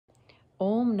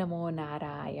Om Namo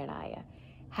Narayanaya.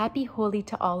 Happy Holi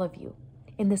to all of you.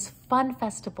 In this fun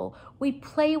festival, we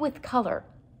play with color,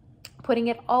 putting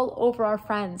it all over our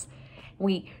friends.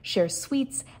 We share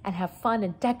sweets and have fun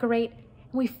and decorate,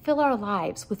 and we fill our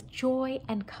lives with joy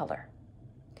and color.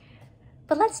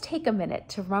 But let's take a minute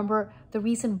to remember the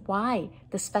reason why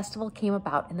this festival came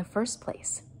about in the first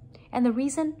place. And the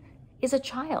reason is a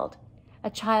child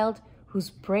who's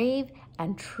brave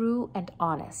and true and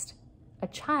honest, a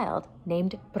child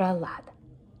named Prahlad.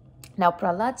 Now,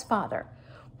 Prahlad's father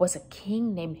was a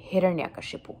king named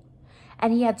Hiranyakashipu,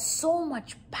 and he had so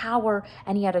much power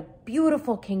and he had a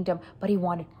beautiful kingdom, but he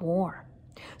wanted more.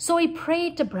 So he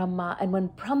prayed to Brahma, and when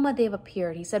Brahmadev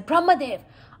appeared, he said, Brahmadev,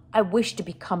 I wish to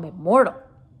become immortal.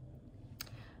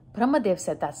 Brahmadev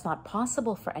said, that's not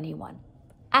possible for anyone.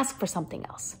 Ask for something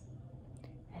else.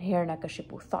 And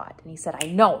Hiranyakashipu thought, and he said, I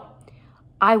know.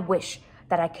 I wish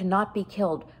that I cannot be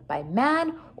killed by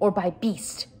man or by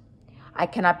beast. I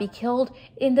cannot be killed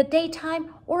in the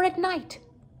daytime or at night.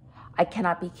 I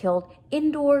cannot be killed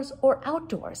indoors or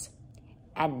outdoors.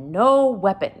 And no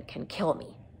weapon can kill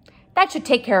me. That should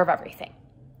take care of everything.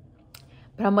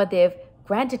 Brahmadev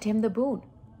granted him the boon.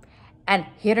 And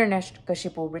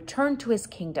Hiranyakashipu returned to his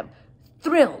kingdom,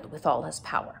 thrilled with all his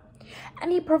power.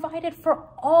 And he provided for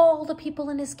all the people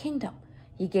in his kingdom.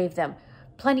 He gave them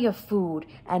plenty of food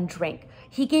and drink.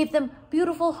 He gave them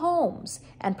beautiful homes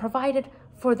and provided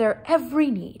for their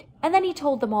every need. And then he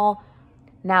told them all,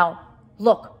 now,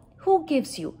 look, who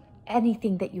gives you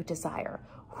anything that you desire?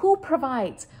 Who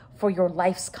provides for your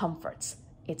life's comforts?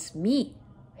 It's me,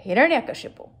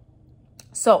 Hiranyakashipu.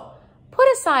 So put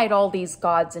aside all these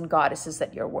gods and goddesses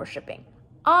that you're worshiping.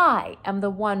 I am the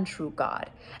one true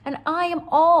God, and I am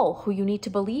all who you need to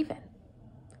believe in.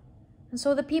 And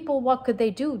so the people, what could they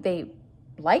do? They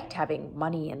liked having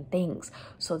money and things.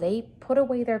 So they put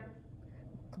away their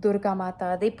Durga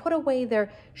Mata, they put away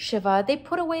their Shiva, they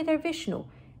put away their Vishnu,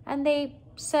 and they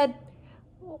said,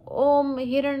 Om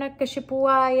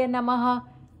Hiranyakashipuaya Namaha.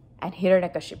 And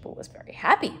Hiranyakashipu was very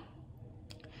happy.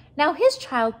 Now his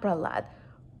child Prahlad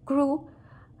grew,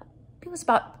 he was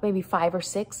about maybe 5 or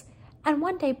 6, and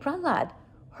one day Prahlad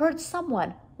heard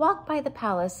someone walk by the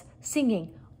palace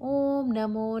singing Om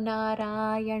Namo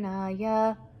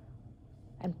Narayanaya.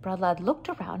 And Prahlad looked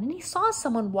around and he saw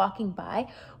someone walking by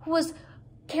who was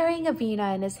carrying a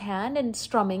veena in his hand and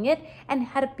strumming it and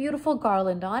had a beautiful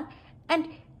garland on. And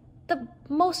the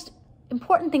most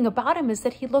important thing about him is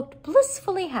that he looked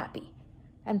blissfully happy.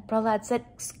 And Prahlad said,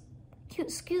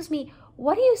 excuse me,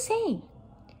 what are you saying?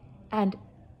 And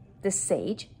the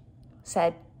sage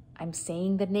said, I'm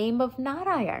saying the name of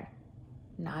Narayan.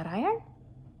 Narayan?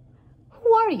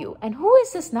 Who are you? And who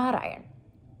is this Narayan?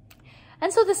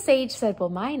 And so the sage said, well,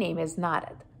 my name is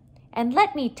Narad. And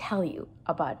let me tell you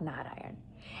about Narayan.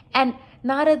 And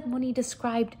Narad Muni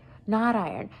described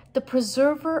Narayan, the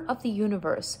preserver of the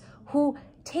universe, who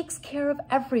takes care of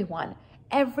everyone,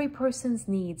 every person's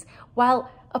needs,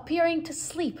 while appearing to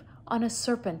sleep on a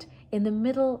serpent in the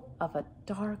middle of a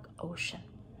dark ocean.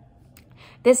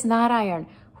 This Narayan,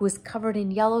 who is covered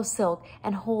in yellow silk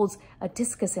and holds a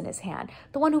discus in his hand,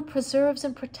 the one who preserves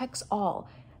and protects all,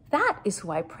 that is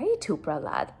who I pray to,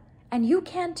 Prahlad. And you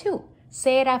can too.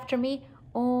 Say it after me,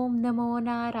 Om Namo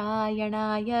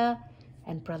Narayanaya.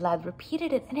 And Prahlad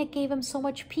repeated it, and it gave him so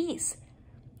much peace.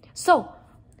 So,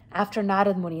 after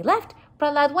Narad Muni left,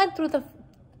 Prahlad went through the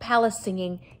palace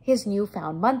singing his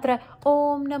newfound mantra,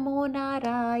 Om Namo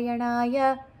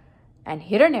Narayanaya. And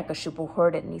Hiranyakashipu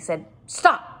heard it, and he said,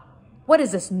 stop! What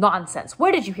is this nonsense?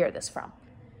 Where did you hear this from?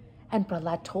 And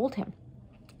Prahlad told him.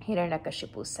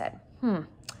 Hiranyakashipu said,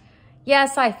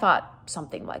 yes, I thought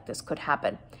something like this could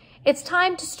happen. It's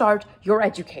time to start your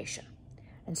education.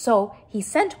 And so he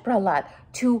sent Prahlad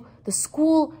to the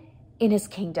school in his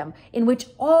kingdom in which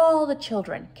all the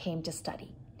children came to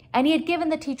study. And he had given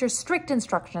the teachers strict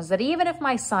instructions that even if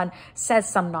my son says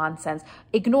some nonsense,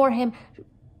 ignore him,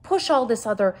 push all this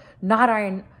other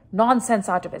Narayan nonsense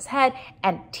out of his head,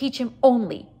 and teach him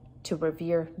only to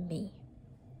revere me.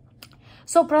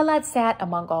 So Prahlad sat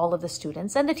among all of the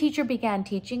students, and the teacher began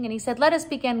teaching, and he said, let us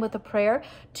begin with a prayer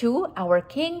to our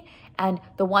king and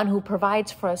the one who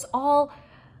provides for us all,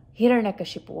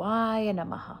 Hiranyakashipuaya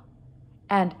Namaha.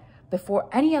 And before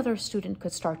any other student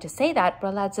could start to say that,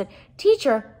 Prahlad said,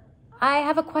 teacher, I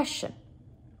have a question.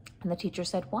 And the teacher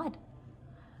said, what?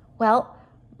 Well,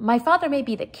 my father may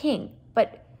be the king,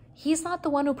 but he's not the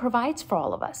one who provides for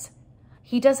all of us.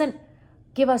 He doesn't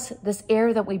give us this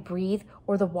air that we breathe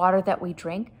or the water that we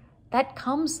drink. That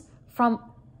comes from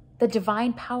the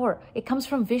divine power. It comes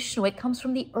from Vishnu. It comes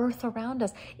from the earth around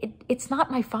us. It's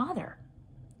not my father.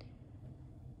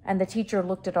 And the teacher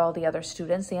looked at all the other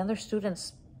students. The other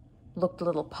students looked a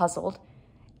little puzzled.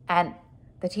 And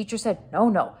the teacher said, no,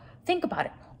 no, think about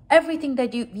it. Everything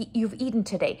that you've eaten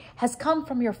today has come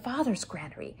from your father's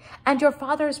granary. And your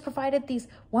father has provided these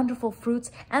wonderful fruits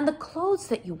and the clothes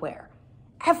that you wear.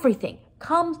 Everything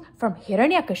comes from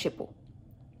Hiranyakashipu.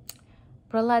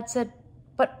 Prahlad said,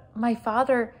 but my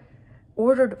father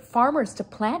ordered farmers to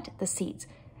plant the seeds.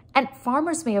 And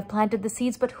farmers may have planted the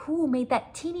seeds, but who made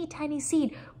that teeny tiny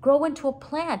seed grow into a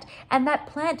plant? And that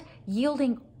plant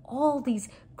yielding all these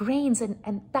grains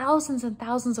and thousands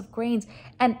of grains.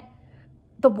 And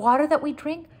the water that we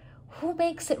drink, who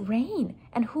makes it rain?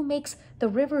 And who makes the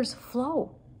rivers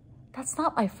flow? That's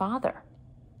not my father.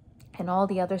 And all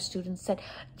the other students said,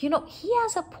 you know, he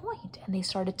has a point. And they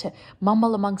started to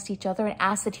mumble amongst each other and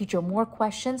ask the teacher more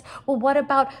questions. Well, what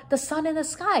about the sun in the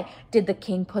sky? Did the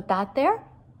king put that there?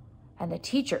 And the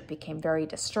teacher became very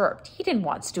disturbed. He didn't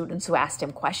want students who asked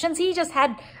him questions. He just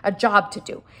had a job to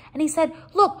do. And he said,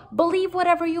 look, believe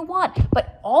whatever you want,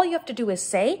 but all you have to do is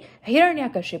say,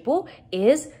 Hiranyakashipu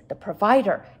is the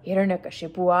provider.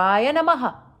 Hiranyakashipuaya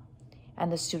namaha.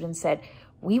 And the student said,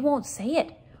 we won't say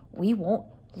it. We won't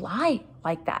lie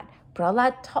like that.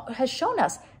 Prahlad has shown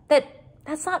us that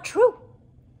that's not true.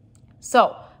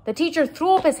 So the teacher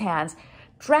threw up his hands,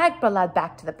 dragged Prahlad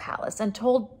back to the palace and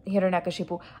told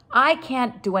Hiranyakashipu, I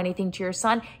can't do anything to your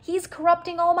son. He's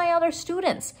corrupting all my other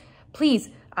students. Please,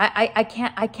 I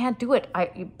can't do it.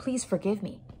 Please forgive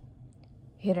me.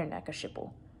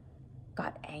 Hiranyakashipu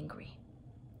got angry.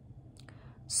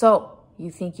 So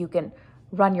you think you can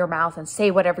run your mouth and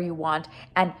say whatever you want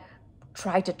and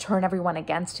try to turn everyone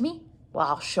against me? Well,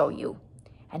 I'll show you.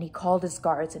 And he called his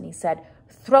guards and he said,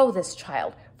 throw this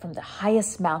child from the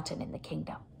highest mountain in the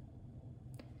kingdom.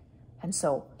 And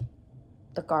so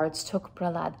the guards took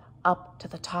Prahlad up to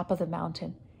the top of the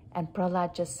mountain, and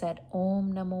Prahlad just said,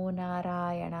 Om Namo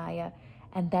Narayanaya.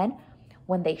 And then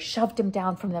when they shoved him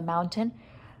down from the mountain,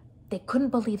 they couldn't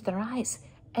believe their eyes.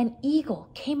 An eagle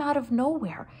came out of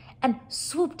nowhere and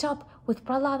swooped up with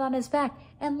Prahlad on his back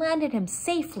and landed him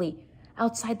safely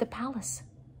outside the palace.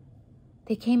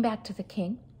 They came back to the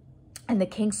king, and the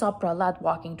king saw Prahlad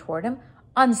walking toward him,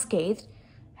 unscathed,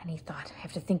 and he thought, I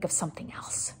have to think of something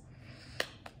else.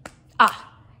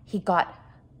 He got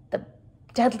the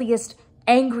deadliest,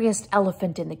 angriest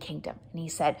elephant in the kingdom. And he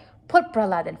said, put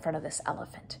Prahlad in front of this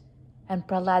elephant. And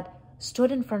Prahlad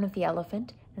stood in front of the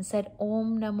elephant and said,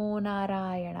 Om Namo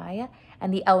Narayanaya.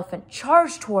 And the elephant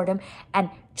charged toward him. And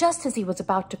just as he was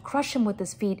about to crush him with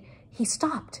his feet, he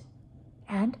stopped.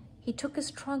 And he took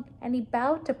his trunk and he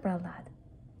bowed to Prahlad.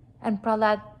 And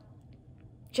Prahlad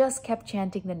just kept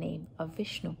chanting the name of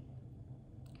Vishnu.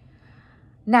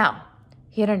 Now,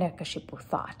 Hiranyakashipu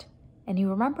thought, and he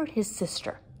remembered his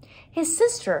sister. His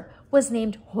sister was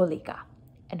named Holika,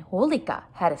 and Holika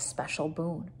had a special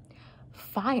boon.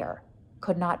 Fire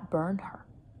could not burn her.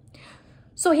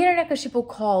 So Hiranyakashipu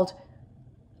called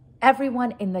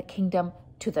everyone in the kingdom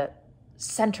to the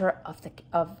center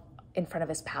in front of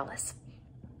his palace.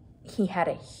 He had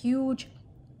a huge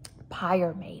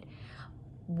pyre made,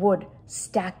 wood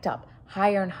stacked up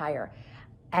higher and higher,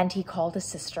 and he called his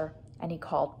sister and he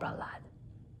called Prahlad.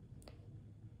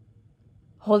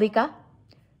 Holika,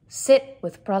 sit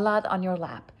with Prahlad on your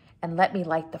lap and let me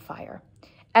light the fire.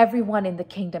 Everyone in the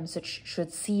kingdom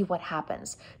should see what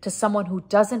happens to someone who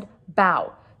doesn't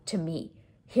bow to me,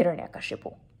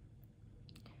 Hiranyakashipu.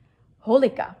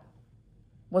 Holika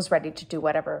was ready to do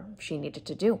whatever she needed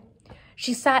to do.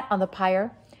 She sat on the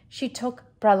pyre, she took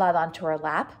Prahlad onto her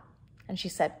lap, and she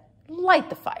said, light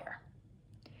the fire.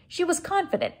 She was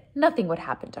confident nothing would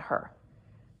happen to her.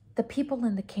 The people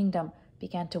in the kingdom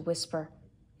began to whisper,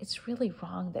 it's really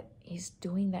wrong that he's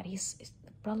doing that.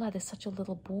 Prahlad is such a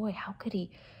little boy. How could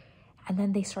he? And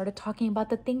then they started talking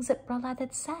about the things that Prahlad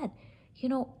had said. You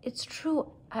know, it's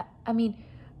true. I mean,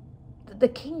 the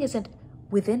king isn't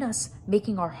within us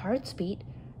making our hearts beat.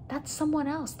 That's someone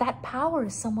else. That power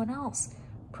is someone else.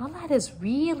 Prahlad has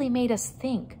really made us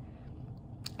think.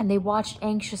 And they watched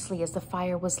anxiously as the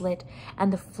fire was lit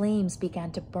and the flames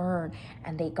began to burn,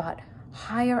 and they got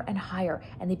higher and higher,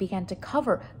 and they began to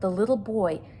cover the little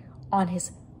boy on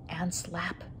his aunt's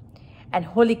lap. And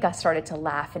Holika started to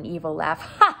laugh, an evil laugh.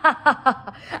 Ha ha ha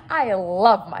ha! I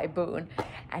love my boon.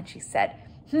 And she said,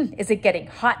 is it getting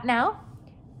hot now?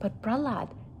 But Prahlad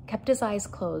kept his eyes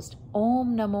closed.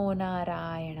 Om Namo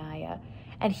Narayanaya.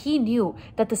 And he knew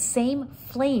that the same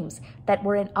flames that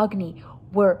were in Agni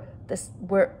were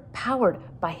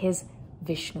powered by his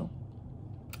Vishnu.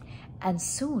 And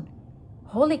soon,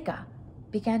 Holika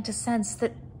began to sense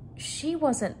that she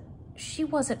wasn't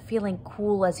feeling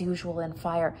cool as usual in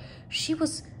fire. She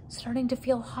was starting to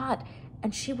feel hot,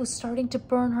 and she was starting to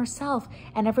burn herself.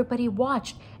 And everybody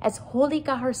watched as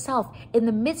Holika herself, in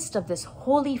the midst of this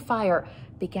holy fire,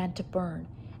 began to burn.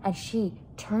 And she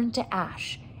turned to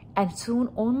ash. And soon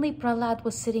only Prahlad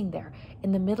was sitting there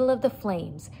in the middle of the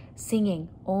flames, singing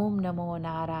Om Namo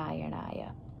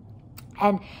Narayanaya.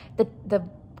 And the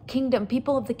kingdom,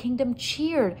 people of the kingdom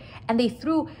cheered, and they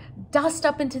threw dust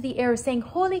up into the air saying,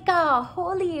 Holika,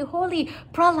 holy, holy,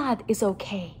 Prahlad is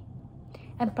okay.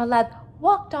 And Prahlad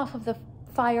walked off of the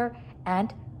fire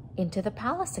and into the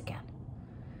palace again.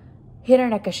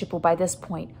 Hiranyakashipu by this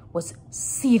point was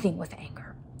seething with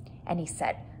anger. And he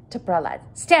said to Prahlad,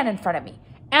 stand in front of me,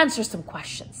 answer some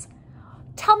questions.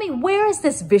 Tell me, where is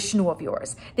this Vishnu of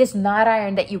yours, this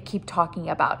Narayan that you keep talking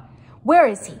about? Where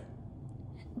is he?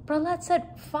 Prahlad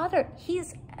said, Father,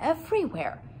 he's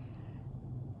everywhere.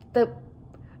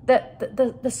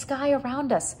 The sky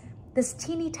around us, this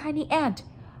teeny tiny ant,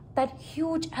 that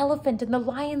huge elephant and the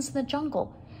lions in the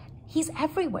jungle, he's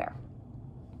everywhere.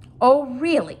 Oh,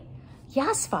 really?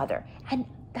 Yes, Father. And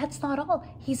that's not all.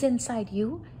 He's inside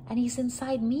you and he's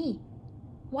inside me.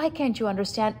 Why can't you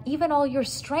understand? Even all your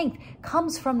strength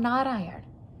comes from Narayan,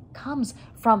 comes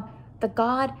from the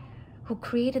God who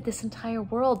created this entire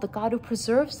world, the God who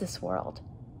preserves this world.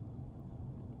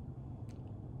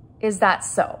 Is that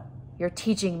so? You're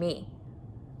teaching me.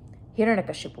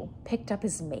 Hiranyakashipu picked up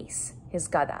his mace, his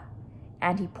gada,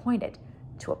 and he pointed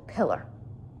to a pillar.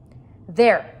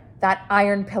 There, that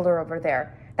iron pillar over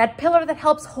there, that pillar that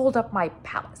helps hold up my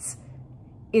palace.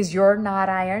 Is your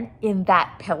Narayan in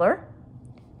that pillar?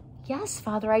 Yes,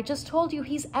 Father, I just told you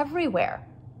he's everywhere.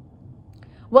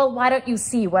 Well, why don't you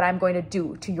see what I'm going to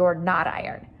do to your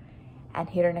Narayan? And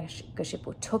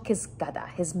Hiranyakashipu took his gada,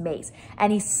 his mace,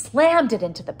 and he slammed it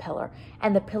into the pillar,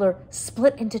 and the pillar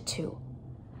split into two.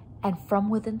 And from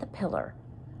within the pillar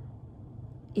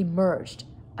emerged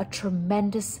a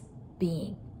tremendous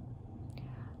being.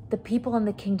 The people in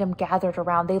the kingdom gathered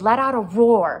around. They let out a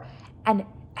roar, and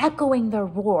echoing their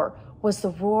roar was the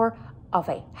roar of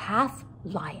a half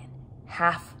lion,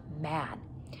 half man.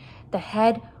 The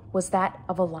head was that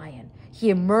of a lion. He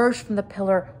emerged from the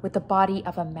pillar with the body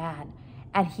of a man,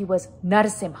 and he was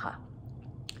Narasimha.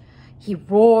 He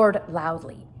roared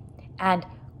loudly and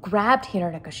grabbed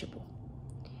Hiranyakashipu,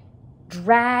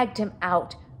 dragged him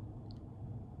out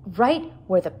right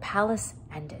where the palace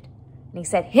ended. And he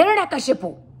said,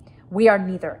 Hiranyakashipu, we are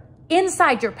neither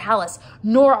inside your palace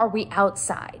nor are we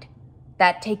outside.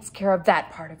 That takes care of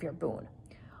that part of your boon.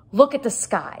 Look at the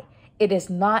sky. It is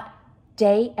not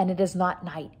day and it is not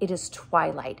night. It is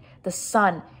twilight. The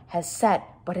sun has set,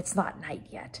 but it's not night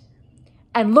yet.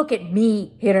 And look at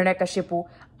me, Hiranyakashipu.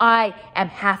 I am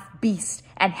half beast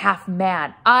and half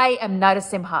man. I am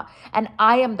Narasimha, and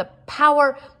I am the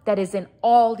power that is in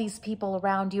all these people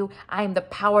around you. I am the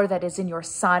power that is in your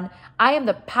son. I am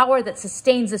the power that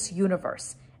sustains this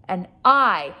universe, and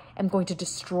I am going to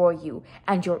destroy you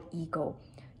and your ego,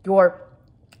 your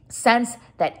sense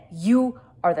that you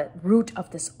are the root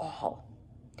of this all.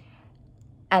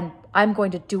 And I'm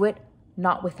going to do it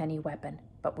not with any weapon,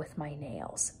 but with my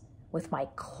nails, with my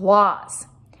claws.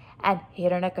 And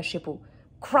Hiranyakashipu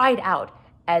cried out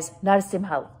as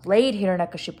Narasimha laid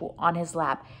Hiranyakashipu on his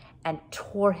lap and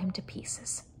tore him to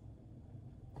pieces.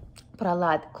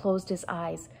 Prahlad closed his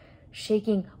eyes,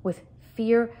 shaking with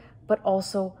fear, but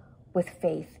also with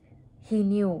faith. He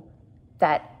knew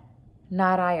that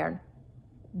Narasimha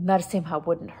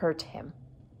wouldn't hurt him.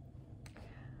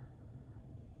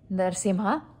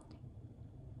 Narasimha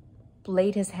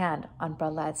laid his hand on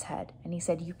Prahlad's head and he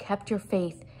said, you kept your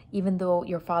faith even though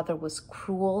your father was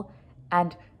cruel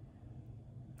and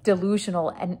delusional,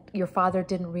 and your father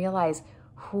didn't realize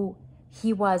who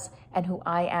he was and who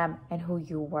I am and who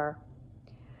you were.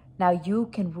 Now you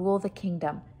can rule the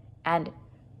kingdom and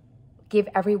give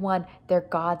everyone their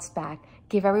gods back,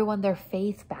 give everyone their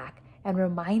faith back, and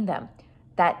remind them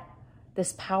that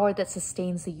this power that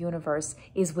sustains the universe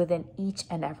is within each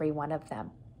and every one of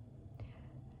them.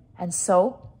 And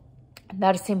so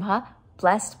Narasimha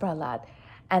blessed Prahlad,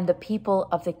 and the people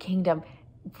of the kingdom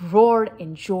roared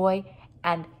in joy,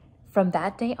 and from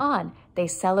that day on, they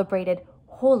celebrated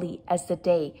Holi as the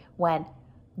day when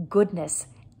goodness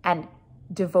and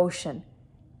devotion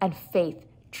and faith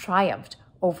triumphed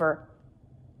over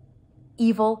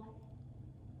evil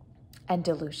and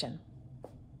delusion.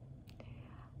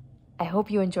 I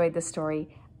hope you enjoyed the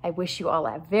story. I wish you all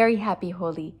a very happy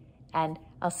Holi, and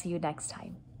I'll see you next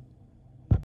time.